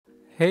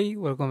Hey,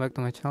 welcome back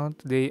to my channel.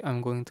 Today I'm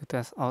going to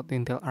test out the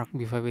Intel Arc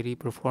B580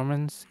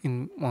 performance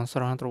in Monster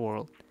Hunter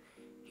World.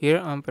 Here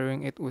I'm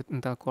pairing it with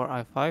Intel Core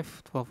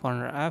i5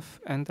 1200F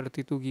and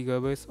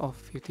 32GB of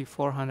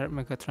 5400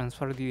 MB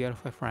transfer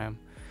DDR5 RAM.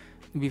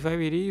 The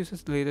B580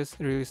 uses the latest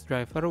release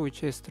driver,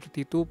 which is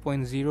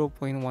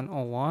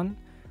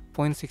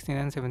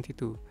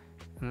 32.0.101.6972.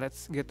 And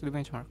let's get to the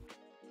benchmark.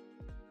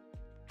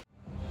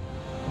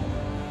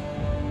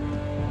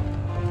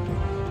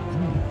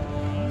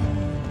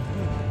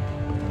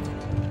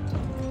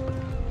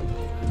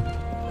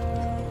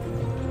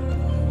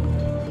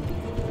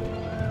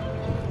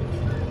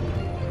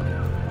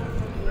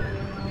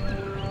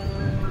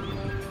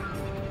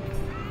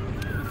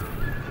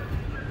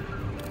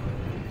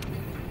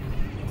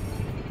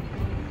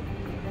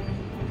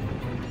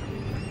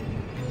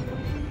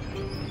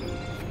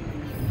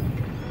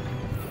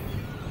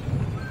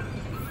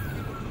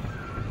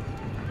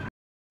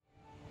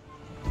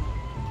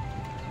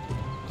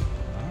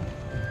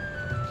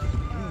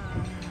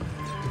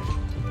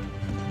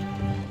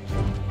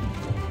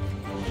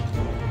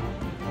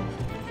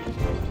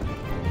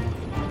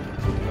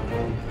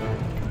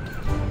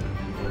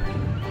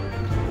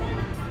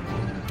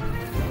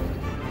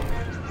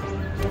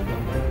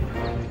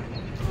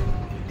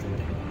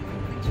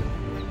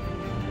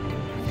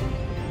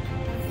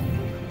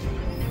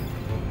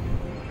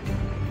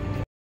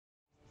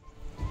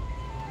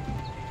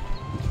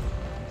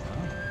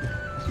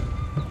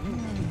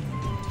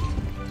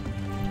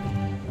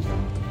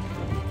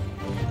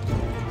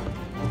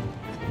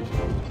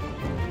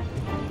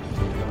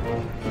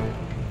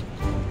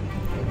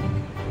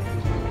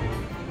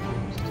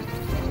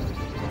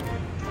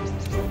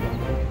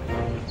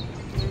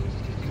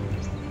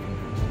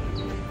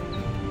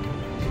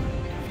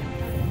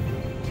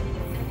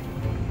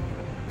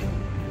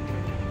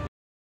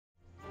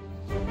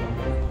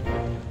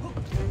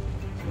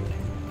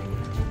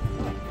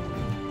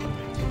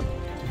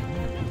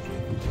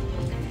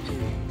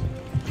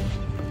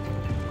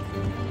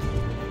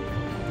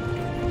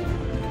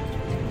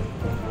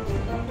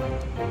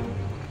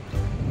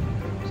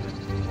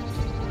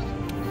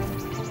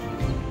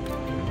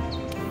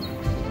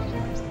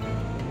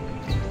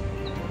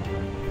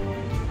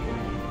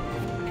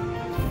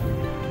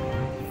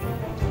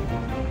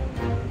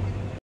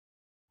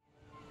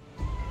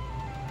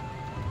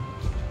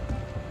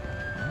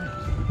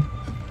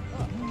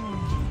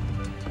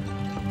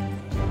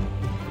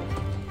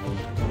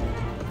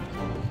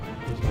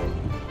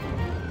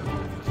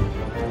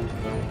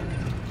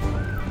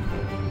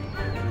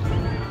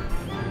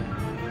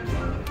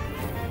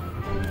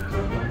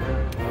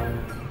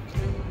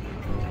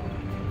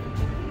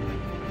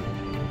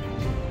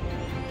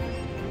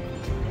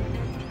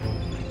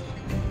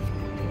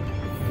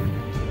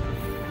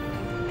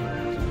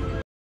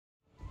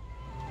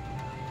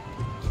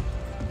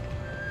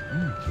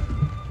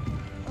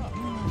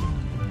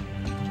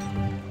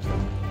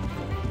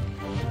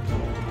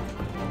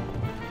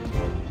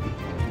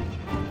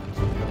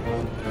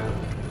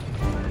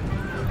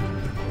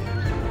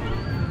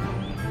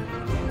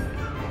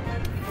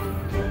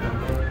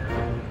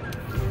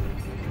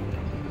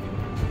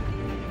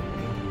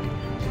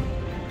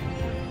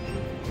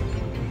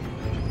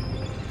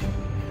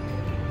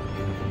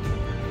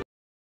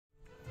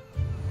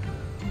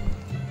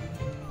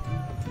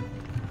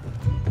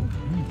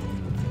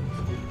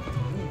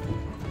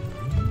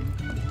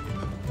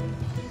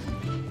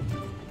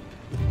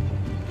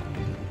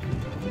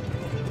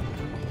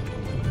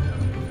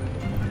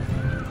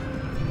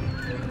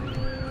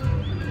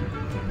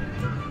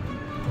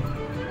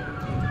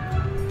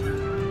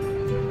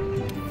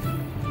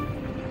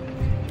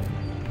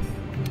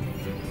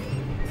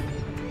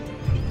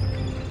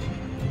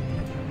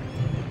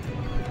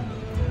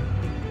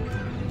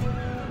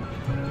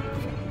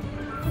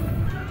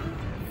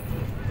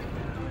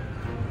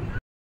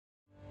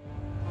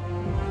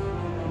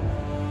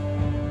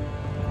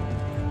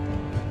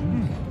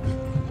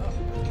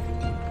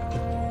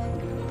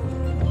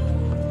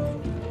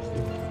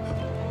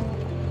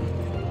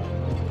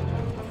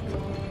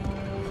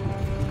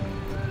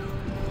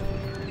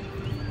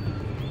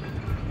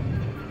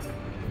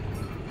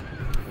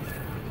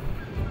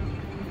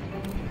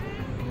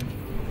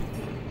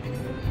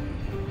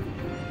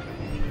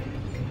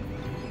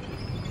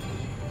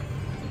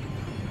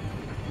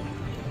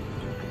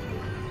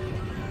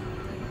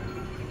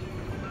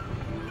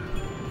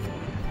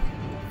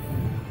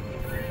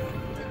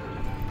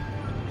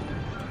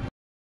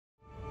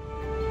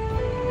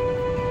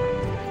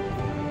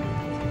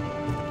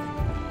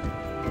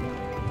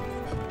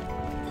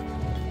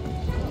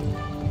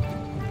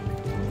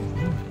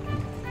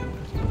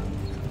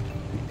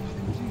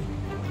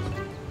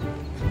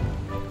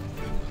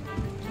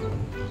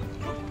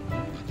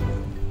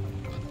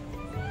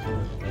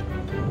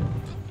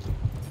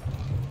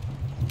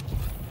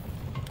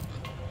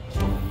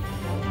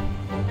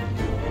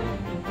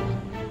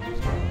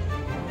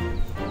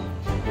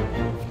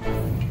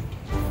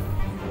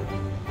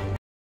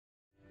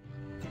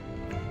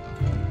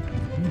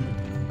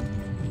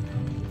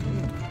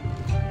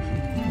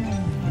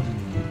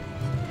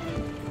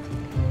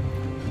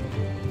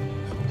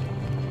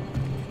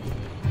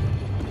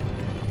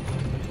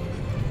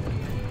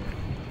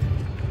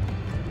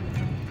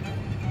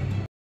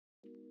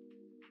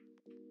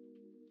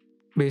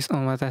 based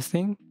on my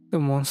testing, the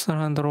Monster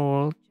Hunter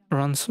World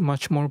runs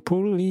much more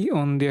poorly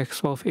on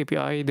DX12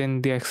 API than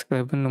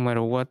DX11 no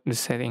matter what the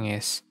setting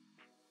is.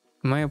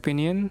 In my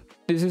opinion,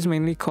 this is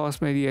mainly caused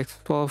by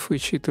DX12,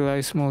 which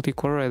utilize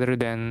multi-core rather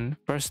than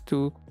first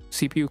two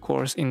CPU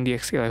cores in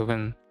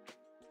DX11.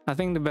 I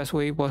think the best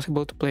way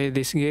possible to play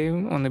this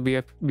game on the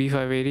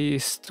B580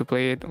 is to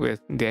play it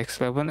with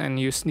DX11 and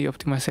use the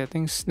optimized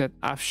settings that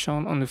I've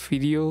shown on the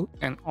video,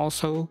 and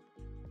also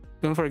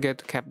don't forget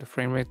to cap the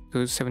frame rate to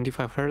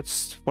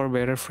 75Hz for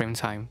better frame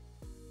time.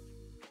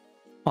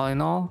 All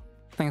in all,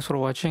 thanks for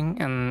watching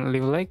and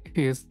leave a like if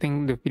you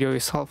think the video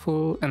is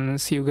helpful,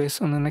 and see you guys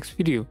on the next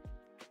video.